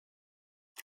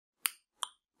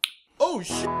Oh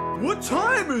shit! What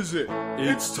time is it?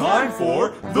 It's time for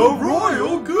the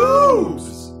Royal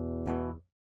Goobs!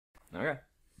 Okay.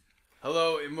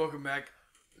 Hello and welcome back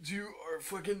to our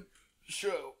fucking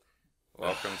show.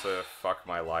 Welcome to Fuck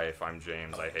My Life. I'm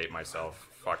James. I hate myself.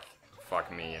 Fuck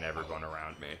me and everyone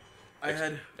around me.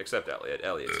 Except Elliot.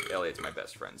 Elliot's my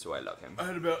best friend, so I love him. I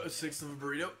had about a sixth of a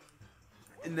burrito.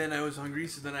 And then I was hungry,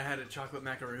 so then I had a chocolate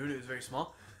macaroon. It was very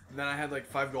small. And then I had like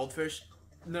 5 goldfish.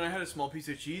 And then I had a small piece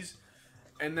of cheese.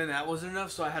 And then that wasn't enough,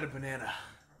 so I had a banana.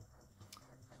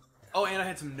 Oh, and I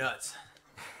had some nuts.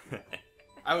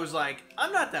 I was like,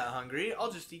 I'm not that hungry.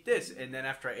 I'll just eat this. And then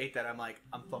after I ate that, I'm like,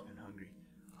 I'm fucking hungry.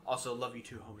 Also, love you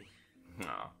too, homie.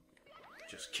 No.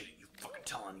 Just kidding. You fucking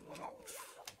tell anyone. I'll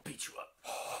beat you up.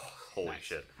 Holy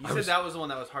shit. You said that was the one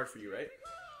that was hard for you, right?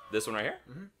 This one right here?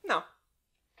 Mm-hmm. No.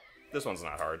 This one's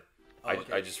not hard. Oh,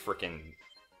 okay. I just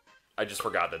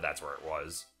forgot that that's where it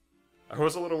was. I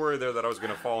was a little worried there that I was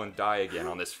going to fall and die again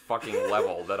on this fucking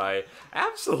level that I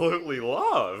absolutely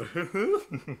love.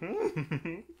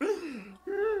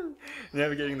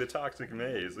 Navigating the toxic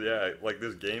maze. Yeah, like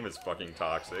this game is fucking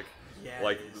toxic.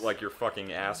 Yeah, like your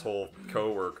fucking asshole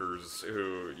coworkers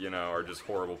who, you know, are just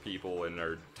horrible people and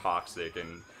are toxic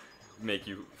and make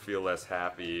you feel less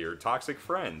happy, or toxic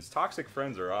friends. Toxic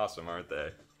friends are awesome, aren't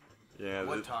they? Yeah.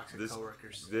 What toxic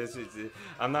coworkers?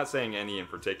 I'm not saying any in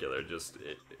particular, just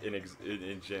in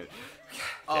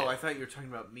Oh, I thought you were talking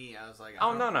about me. I was like,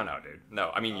 oh no, dude. No,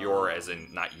 I mean your, as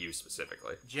in not you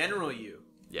specifically. General you.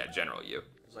 Yeah, general you.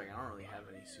 I was like, I don't really have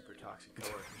any super toxic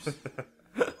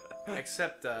coworkers.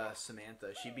 Except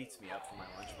Samantha. She beats me up for my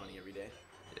lunch money every day.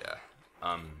 Yeah.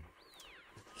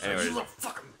 Anyways. You little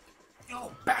fucking, you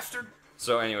little bastard.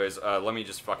 So anyways, let me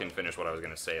just fucking finish what I was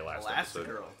going to say last episode.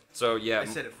 Girl. So yeah. I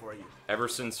said it for you. Ever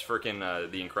since frickin'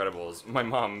 The Incredibles, my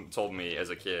mom told me as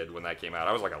a kid when that came out,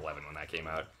 I was like 11 when that came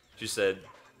out, she said,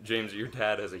 James, your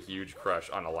dad has a huge crush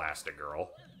on Elastigirl.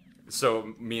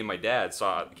 So me and my dad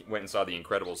went and saw The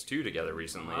Incredibles 2 together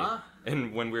recently,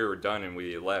 and when we were done and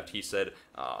we left, he said,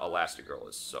 Elastigirl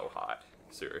is so hot.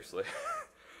 Seriously.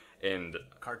 And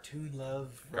Cartoon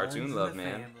love,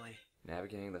 man. Family.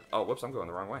 Navigating the... Oh, whoops, I'm going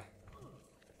the wrong way.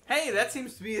 Hey, that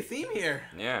seems to be a theme here.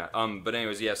 Yeah, but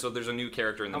anyways, yeah, so there's a new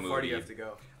character in the movie. How far do you have to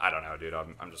go? I don't know, dude.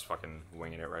 I'm just fucking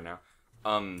winging it right now.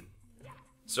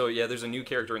 So yeah, there's a new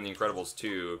character in The Incredibles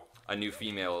 2, a new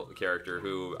female character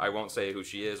who I won't say who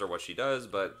she is or what she does,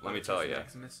 but let me tell you.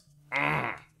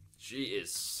 She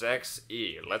is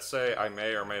sexy. Let's say I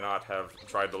may or may not have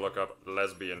tried to look up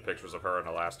lesbian pictures of her and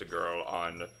Elastigirl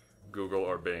on Google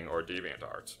or Bing or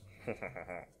DeviantArt.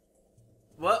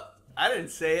 Well, I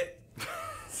didn't say it.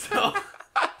 So,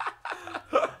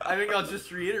 I think I'll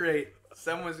just reiterate.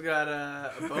 Someone's got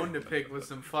a bone to pick with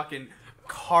some fucking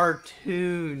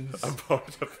cartoons. A bone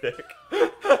to pick?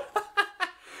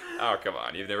 Oh, come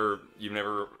on. You've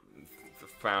never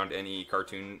found any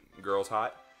cartoon girls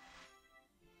hot?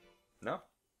 No?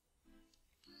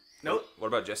 Nope. What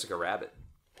about Jessica Rabbit?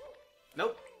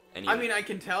 Nope. I mean, I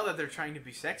can tell that they're trying to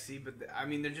be sexy, but I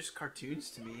mean, they're just cartoons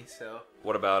to me, so.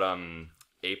 What about,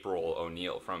 April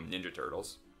O'Neil from Ninja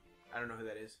Turtles? I don't know who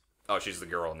that is. Oh, she's the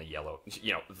girl in the yellow,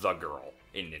 you know, the girl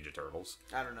in Ninja Turtles.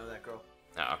 I don't know that girl.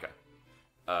 Oh, okay.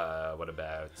 What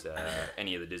about,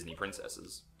 any of the Disney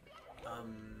princesses?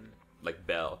 Like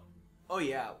Belle. Oh,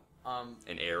 yeah.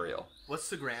 And Ariel. What's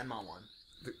the grandma one?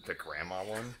 The grandma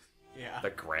one? Yeah.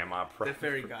 The grandma The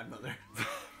fairy godmother.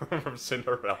 From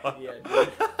Cinderella? Yeah,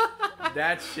 dude.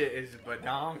 That shit is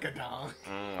badonkadonk.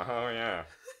 Oh, yeah.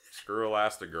 Screw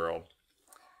Elastigirl.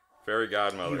 Fairy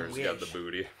godmother's got the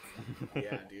booty.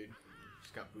 Yeah, dude.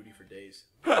 She's got booty for days.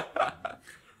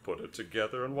 Put it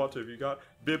together and what have you got?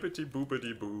 Bibbity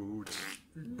boopity boot.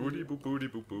 Booty boop booty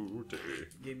boop booty.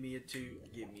 Give me a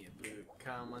toot, give me a boot.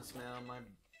 Come on, smell my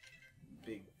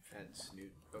big fat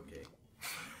snoot. Okay.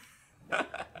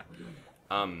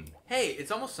 Hey, it's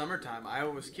almost summertime. I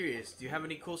was curious. Do you have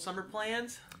any cool summer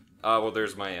plans? Well,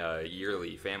 there's my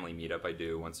yearly family meetup I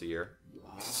do once a year.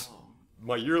 Oh.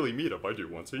 My yearly meetup I do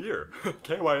once a year.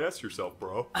 KYS yourself,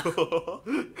 bro.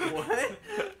 What?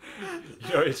 You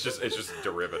know, it's just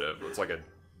derivative. It's like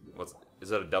is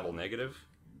that a double negative?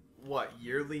 What,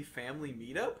 yearly family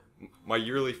meetup? My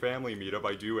yearly family meetup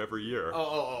I do every year.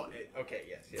 Oh. Okay,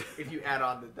 yes. If you add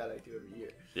on that I do every year.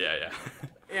 Yeah.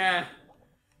 Yeah.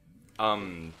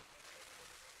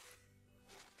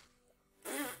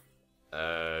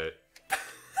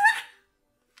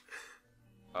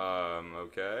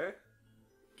 Okay.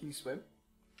 Can you swim?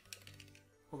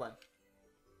 Hold on.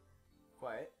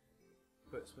 Quiet.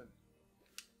 But swim.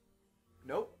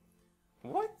 Nope.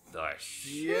 What the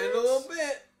shit? Yeah, in a little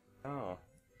bit. Oh.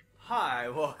 Hi,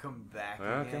 welcome back.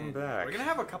 Welcome back. We're gonna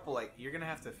have a couple you're gonna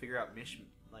have to figure out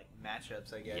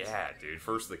matchups, I guess. Yeah, dude.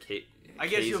 First the I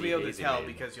guess you'll be able to tell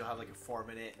because you'll have like a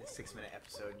 4-minute and a 6-minute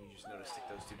episode, and you just know to stick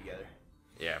those two together.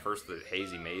 Yeah, first the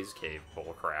Hazy Maze Cave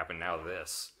bull crap, and now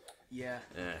this. Yeah.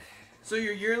 So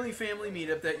your yearly family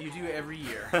meetup that you do every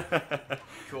year.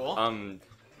 Cool.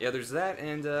 Yeah, there's that,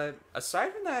 and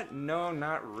aside from that, no,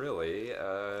 not really.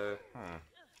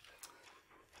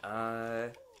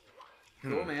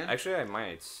 Cool, man. Actually, I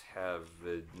might have.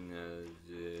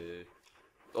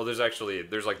 Well, there's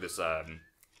like this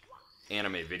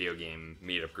anime video game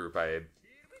meetup group I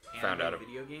found out of.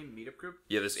 Video game meetup group?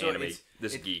 Yeah, this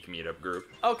geek meetup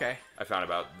group. Okay. I found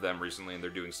about them recently, and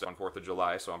they're doing stuff on 4th of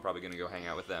July, so I'm probably gonna go hang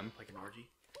out with them. Like an orgy?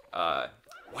 Why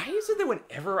is it that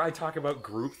whenever I talk about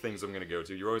group things I'm gonna go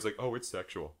to, you're always like, oh, it's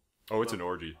sexual. Oh, it's an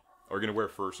orgy. Or we're gonna wear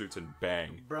fursuits and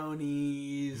bang.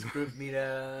 Bronies, group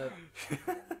meetup.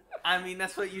 I mean,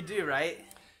 that's what you do, right?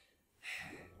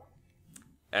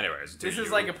 Anyways, this is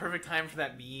like a perfect time for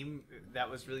that meme that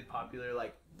was really popular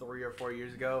like 3 or 4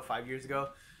 years ago, 5 years ago.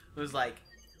 It was like,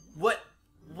 what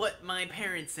my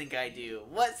parents think I do,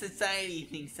 what society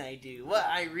thinks I do, what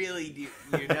I really do.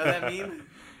 You know that meme?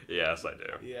 Yes, I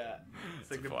do. Yeah,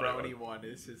 it's like the brony one.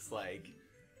 It's just like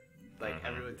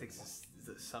everyone thinks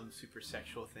it's some super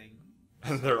sexual thing.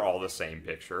 They're all the same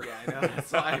picture. Yeah, I know.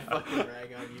 That's why I fucking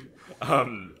rag on you.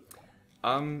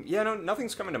 Yeah, no,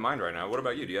 nothing's coming to mind right now. What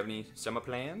about you? Do you have any summer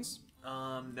plans?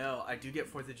 No, I do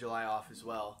get 4th of July off as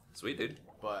well. Sweet, dude.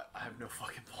 But I have no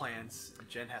fucking plans.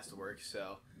 Jen has to work,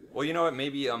 so. Well, you know what?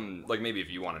 Maybe, maybe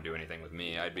if you want to do anything with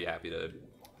me, I'd be happy to,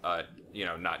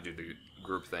 not do the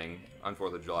group thing on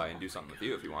 4th of July and do something with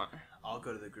you if you want. I'll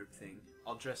go to the group thing.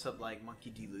 I'll dress up like Monkey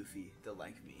D. Luffy. They'll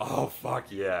like me. Oh,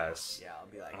 fuck yes. Yeah, I'll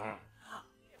be like, oh,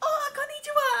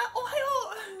 konnichiwa,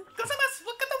 ohayo, gozaimasu,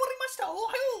 wakatawarimashita,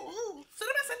 ohayo,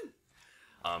 suramasen.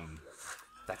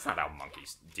 That's not how Monkey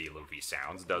D. Luffy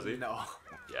sounds, does he? No.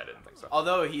 Yeah, I didn't think so.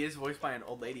 Although he is voiced by an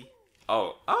old lady.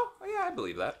 Oh, yeah, I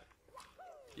believe that.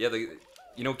 Yeah,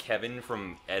 Kevin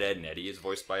from Ed, Edd n Eddy is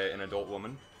voiced by an adult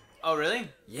woman. Oh, really?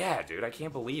 Yeah, dude, I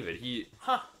can't believe it.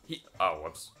 Oh,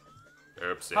 whoops.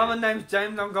 Oopsie. Hi, my name's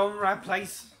James, I'm going right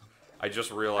place. I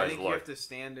just realized, I think you have to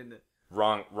stand in the...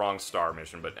 Wrong star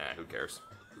mission, but who cares?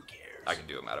 Who cares? I can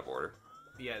do them out of order.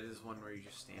 Yeah, this is one where you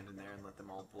just stand in there and let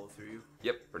them all blow through you.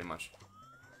 Yep, pretty much.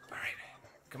 Alright,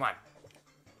 come on.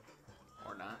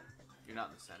 Or not. You're not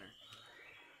in the center.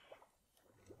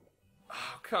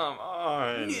 Oh, come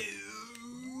on.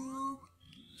 No.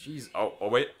 Jeez. Oh,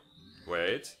 wait.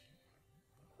 Wait.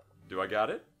 Do I got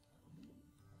it?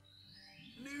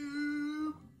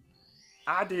 No.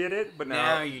 I did it, but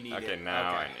now you need it. Okay,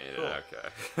 now I need it.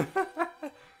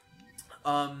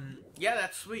 Okay. Yeah,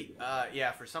 that's sweet.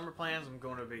 Yeah, for summer plans, I'm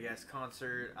going to a big ass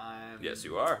concert. Yes,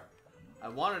 you are. I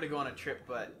wanted to go on a trip,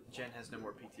 but Jen has no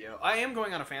more PTO. I am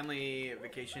going on a family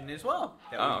vacation as well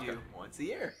that we do once a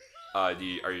year. Do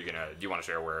you want to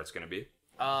share where it's gonna be?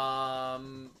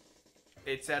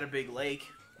 It's at a big lake.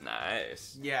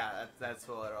 Nice. Yeah, that's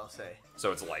what I'll say.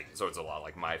 So it's a lot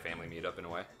like my family meetup in a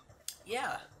way.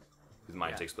 Yeah. Because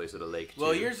mine takes place at a lake too.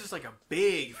 Well, yours is like a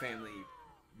big family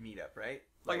meetup, right?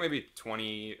 Like maybe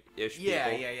 20-ish people.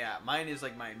 Yeah. Mine is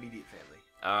like my immediate family.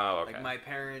 Oh, okay. Like my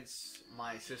parents,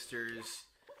 my sisters.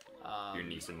 Your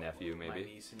niece and nephew, maybe. My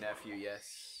niece and nephew,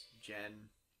 yes. Jen,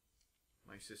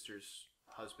 my sister's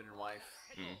husband and wife.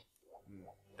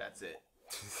 That's it.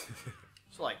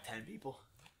 So like 10 people.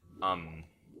 Okay.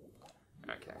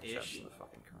 Ish. Shut the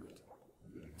fucking cunt.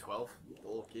 12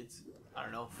 little kids. I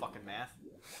don't know. Fucking math.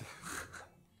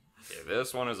 Yeah,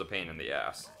 this one is a pain in the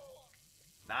ass.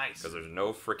 Nice. Because there's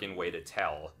no freaking way to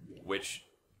tell which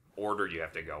order you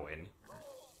have to go in.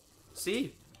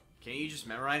 See? Can't you just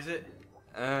memorize it?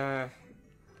 I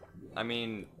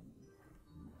mean,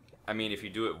 if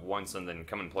you do it once and then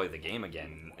come and play the game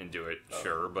again and do it,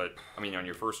 sure. But I mean, on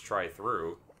your first try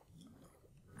through,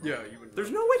 yeah, you would. There's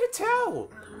no way to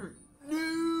tell.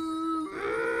 No.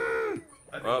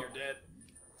 I think you're dead.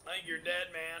 I think you're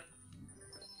dead, man.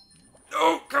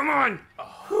 Oh, come on!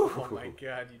 Oh my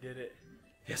god, you did it.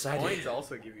 Yes, I did. Coins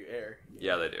also give you air.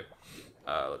 Yeah, they do.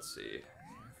 Let's see.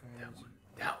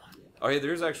 That one. Oh, yeah,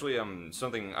 there's actually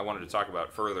something I wanted to talk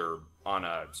about further on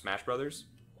Smash Brothers.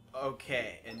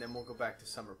 Okay, and then we'll go back to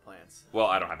summer plans. Well,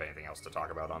 I don't have anything else to talk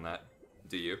about on that.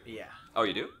 Do you? Yeah. Oh,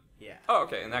 you do? Yeah. Oh,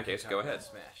 okay. In that case, go ahead.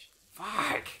 Smash.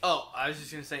 Fuck. Oh, I was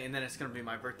just gonna say, and then it's gonna be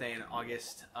my birthday in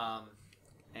August,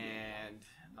 and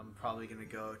I'm probably gonna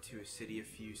go to a city a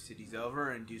few cities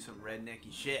over and do some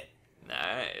rednecky shit.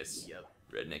 Nice. Yep.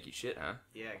 Rednecky shit, huh?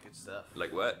 Yeah, good stuff.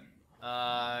 Like what?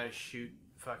 Shoot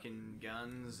fucking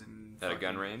guns and. At a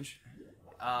gun range?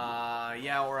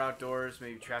 Yeah, or outdoors,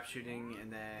 maybe trap shooting,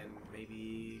 and then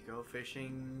maybe go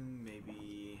fishing,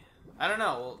 maybe... I don't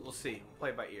know, we'll see. We'll play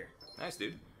it by ear. Nice,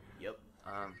 dude. Yep.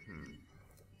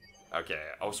 Okay,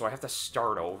 oh, so I have to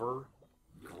start over?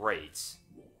 Great.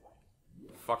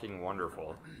 Fucking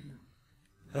wonderful.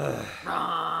 God.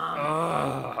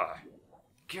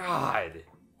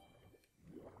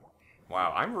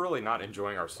 Wow, I'm really not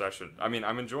enjoying our session. I mean,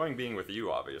 I'm enjoying being with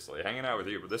you, obviously, hanging out with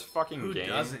you, but this fucking game...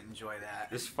 Who doesn't enjoy that?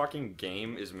 This fucking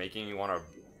game is making me want to...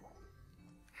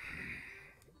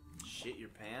 Shit your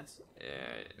pants?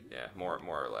 Yeah, more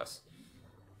or less.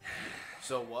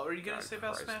 So what were you gonna say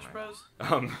about Smash Bros?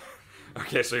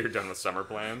 Okay, so you're done with summer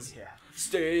plans? Yeah.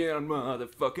 Stay on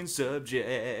motherfucking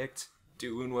subject.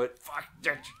 Doing what? Fuck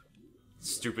that.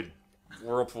 Stupid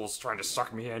whirlpools trying to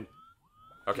suck me in.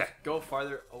 Okay. Go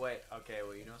farther away. Okay,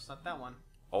 well, you know it's not that one.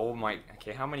 Oh my...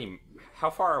 Okay,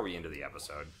 how far are we into the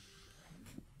episode?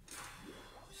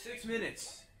 6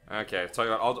 minutes. Okay, tell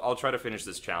you what, I'll try to finish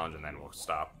this challenge and then we'll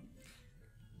stop.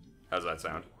 How's that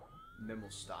sound? And then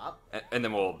we'll stop? And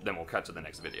then we'll cut to the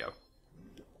next video.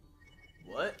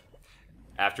 What?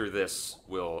 After this,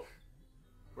 we'll...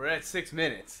 We're at 6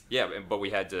 minutes. Yeah, but we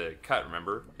had to cut,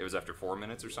 remember? It was after 4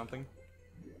 minutes or something?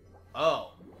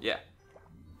 Oh. Yeah.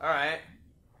 Alright.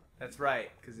 That's right,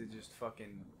 because it just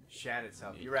fucking shat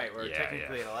itself. You're right, we're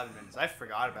technically at 11 minutes. I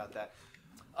forgot about that.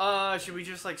 Should we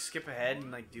just, like, skip ahead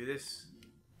and, like, do this?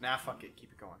 Nah, fuck it.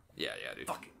 Keep it going. Yeah, dude.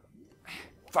 Fuck it.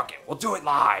 Fuck it, we'll do it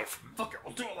live! Fuck it,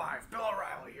 we'll do it live. Bill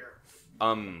O'Reilly here.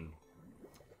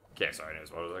 Okay, sorry, news.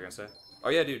 What was I gonna say? Oh,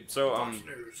 yeah, dude, so, Fox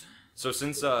News. So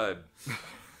since, are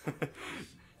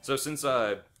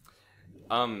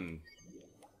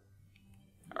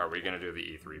we gonna do the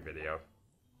E3 video?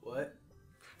 What?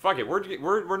 Fuck it,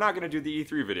 we're not gonna do the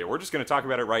E3 video. We're just gonna talk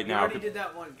about it right now. We already did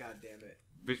that one,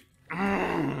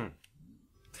 goddammit.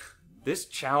 This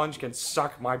challenge can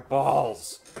suck my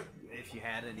balls. If you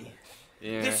had any.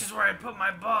 Yeah. This is where I put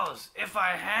my balls, if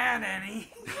I had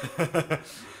any.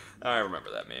 I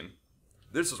remember that meme.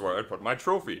 This is where I'd put my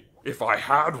trophy, if I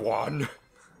had one.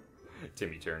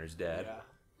 Timmy Turner's dad. Yeah.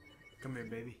 Come here,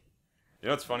 baby. You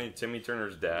know what's funny? Timmy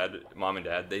Turner's dad, mom and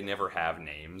dad, they never have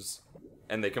names.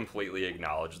 And they completely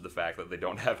acknowledge the fact that they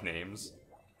don't have names.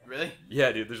 Really?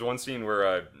 Yeah, dude, there's one scene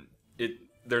where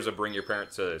there's a bring your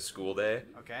parents to school day.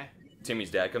 Okay.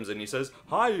 Timmy's dad comes in and he says,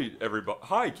 "Hi, everybody.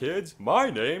 Hi, kids. My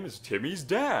name is Timmy's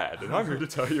dad, and I'm here to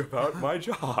tell you about my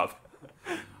job."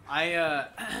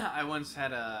 I once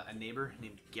had a neighbor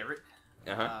named Garrett.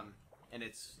 Uh-huh. And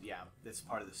that's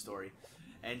part of the story.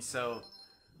 And so,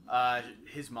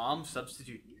 his mom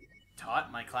substitute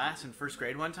taught my class in first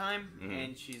grade one time,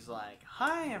 and she's like,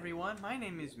 "Hi, everyone. My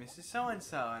name is Mrs.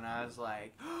 So-and-so," and I was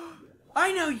like,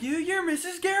 "I know you. You're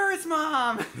Mrs. Garrett's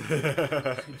mom."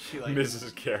 She, like,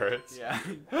 Mrs. Garrett. Yeah.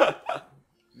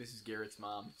 Mrs. Garrett's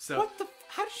mom. So What the?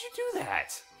 How did you do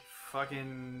that?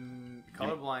 fucking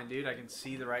colorblind, dude. I can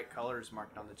see the right colors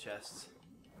marked on the chests.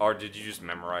 Or did you just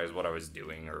memorize what I was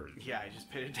doing, or? Yeah, I just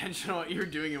paid attention to what you were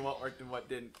doing and what worked and what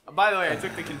didn't. By the way, I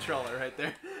took the controller right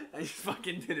there. I just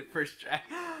fucking did it first try.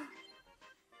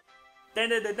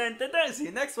 See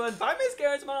you next one. Bye, Miss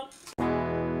Garrett's mom.